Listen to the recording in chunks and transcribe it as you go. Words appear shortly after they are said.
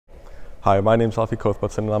Hi, my name's Alfie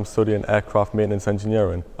and I'm studying aircraft maintenance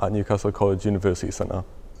engineering at Newcastle College University Centre.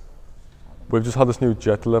 We've just had this new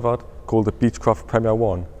jet delivered called the Beechcraft Premier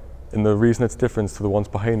 1, and the reason it's different to the ones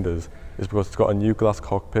behind us is because it's got a new glass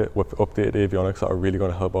cockpit with updated avionics that are really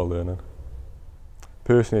going to help our learning.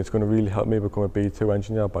 Personally, it's going to really help me become a B2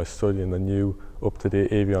 engineer by studying the new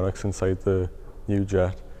up-to-date avionics inside the new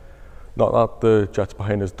jet. Not that the jets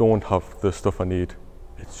behind us don't have the stuff I need,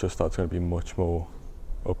 it's just that it's going to be much more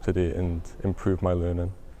up to date and improve my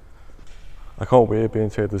learning. I can't wait being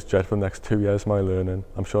inside this jet for the next 2 years of my learning.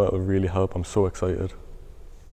 I'm sure it'll really help. I'm so excited.